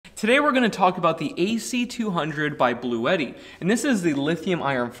Today we're going to talk about the AC200 by Bluetti, and this is the lithium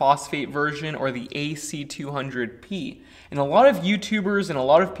iron phosphate version, or the AC200P. And a lot of YouTubers and a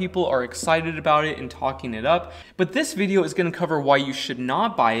lot of people are excited about it and talking it up, but this video is going to cover why you should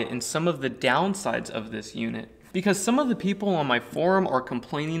not buy it and some of the downsides of this unit. Because some of the people on my forum are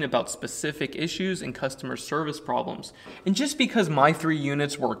complaining about specific issues and customer service problems. And just because my 3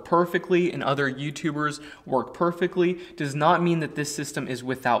 units work perfectly and other YouTubers work perfectly does not mean that this system is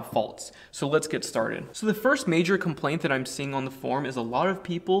without faults. So let's get started. So the first major complaint that I'm seeing on the forum is a lot of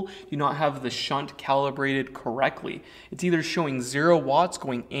people do not have the shunt calibrated correctly. It's either showing 0 watts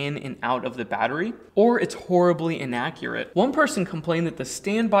going in and out of the battery, or it's horribly inaccurate. One person complained that the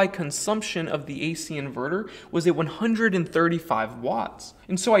standby consumption of the AC inverter was at 135 watts.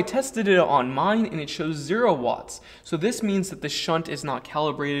 And so I tested it on mine and it shows 0 watts. So this means that the shunt is not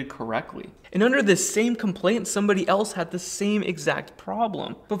calibrated correctly. And under this same complaint, somebody else had the same exact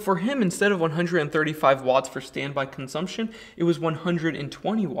problem. But for him, instead of 135 watts for standby consumption, it was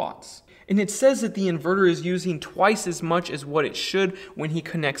 120 watts. And it says that the inverter is using twice as much as what it should when he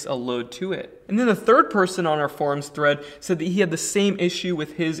connects a load to it. And then the third person on our forums thread said that he had the same issue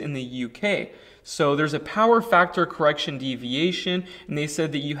with his in the UK. So there's a power factor correction deviation, and they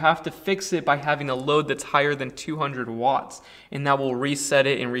said that you have to fix it by having a load that's higher than 200 watts, and that will reset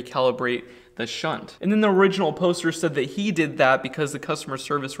it and recalibrate the shunt. And then the original poster said that he did that because the customer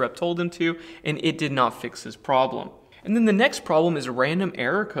service rep told him to, and it did not fix his problem. And then the next problem is random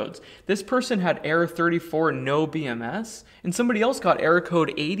error codes. This person had error 34, no BMS, and somebody else got error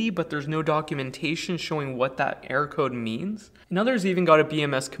code 80, but there's no documentation showing what that error code means. And others even got a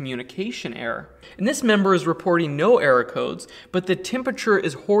BMS communication error. And this member is reporting no error codes, but the temperature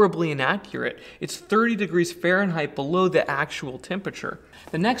is horribly inaccurate. It's 30 degrees Fahrenheit below the actual temperature.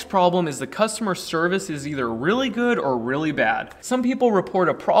 The next problem is the customer service is either really good or really bad. Some people report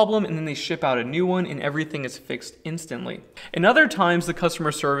a problem and then they ship out a new one and everything is fixed instantly. And other times the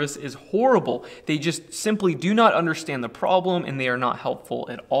customer service is horrible. They just simply do not understand the problem and they are not helpful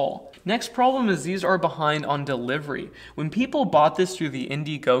at all. Next problem is these are behind on delivery. When people bought this through the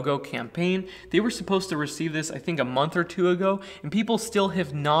Indiegogo campaign, they were supposed to receive this I think a month or 2 ago, and people still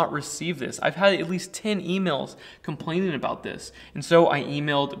have not received this. I've had at least 10 emails complaining about this. And so I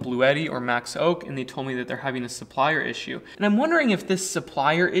emailed Bluetti or Max Oak and they told me that they're having a supplier issue. And I'm wondering if this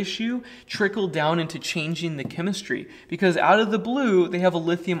supplier issue trickled down into changing the chemistry, because out of the blue they have a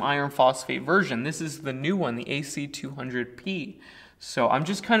lithium iron phosphate version. This is the new one, the AC200P. So I'm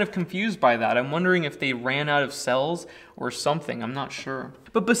just kind of confused by that. I'm wondering if they ran out of cells or something, I'm not sure.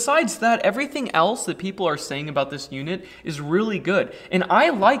 But besides that, everything else that people are saying about this unit is really good. And I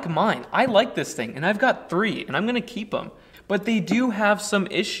like mine. I like this thing, and I've got 3, and I'm gonna keep them. But they do have some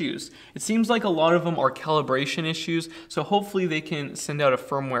issues. It seems like a lot of them are calibration issues, so hopefully they can send out a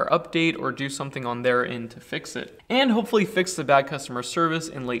firmware update or do something on their end to fix it. And hopefully fix the bad customer service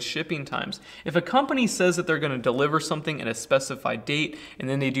and late shipping times. If a company says that they're gonna deliver something at a specified date and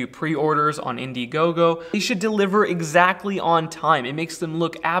then they do pre-orders on Indiegogo, they should deliver exactly on time. It makes them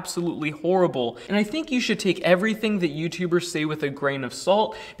look absolutely horrible. And I think you should take everything that YouTubers say with a grain of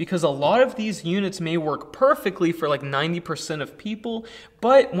salt, because a lot of these units may work perfectly for like 90% of people,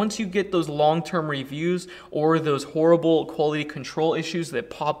 but once you get those long-term reviews or those horrible quality control issues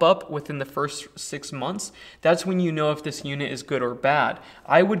that pop up within the first 6 months, that's when you know if this unit is good or bad.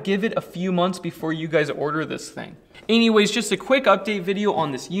 I would give it a few months before you guys order this thing. Anyways, just a quick update video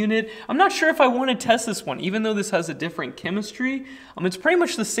on this unit. I'm not sure if I want to test this one, even though this has a different chemistry. It's pretty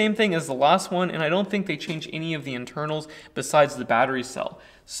much the same thing as the last one, and I don't think they change any of the internals besides the battery cell.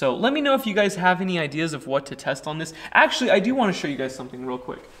 So let me know if you guys have any ideas of what to test on this. Actually, I do want to show you guys something real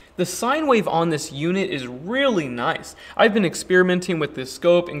quick. The sine wave on this unit is really nice. I've been experimenting with this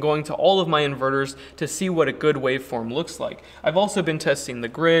scope and going to all of my inverters to see what a good waveform looks like. I've also been testing the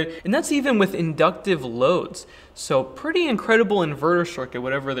grid, and that's even with inductive loads. So pretty incredible inverter circuit,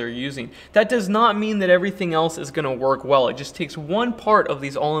 whatever they're using. That does not mean that everything else is going to work well. It just takes one part of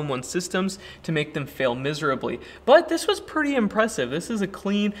these all-in-one systems to make them fail miserably. But this was pretty impressive. This is a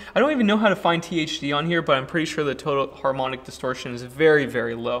clean, I don't even know how to find THD on here, but I'm pretty sure the total harmonic distortion is very,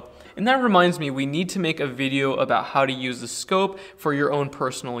 very low. And that reminds me, we need to make a video about how to use the scope for your own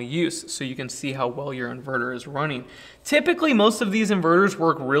personal use so you can see how well your inverter is running. Typically, most of these inverters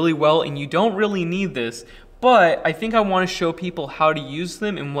work really well and you don't really need this, but I think I want to show people how to use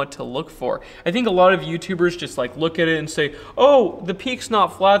them and what to look for. I think a lot of YouTubers just like look at it and say, oh, the peak's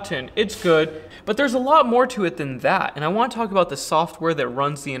not flattened, it's good. But there's a lot more to it than that, and I want to talk about the software that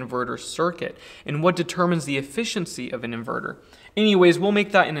runs the inverter circuit and what determines the efficiency of an inverter. Anyways, we'll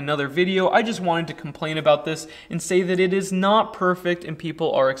make that in another video. I just wanted to complain about this and say that it is not perfect and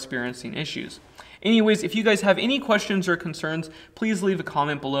people are experiencing issues. Anyways, if you guys have any questions or concerns, please leave a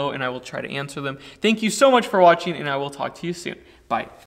comment below and I will try to answer them. Thank you so much for watching, and I will talk to you soon. Bye.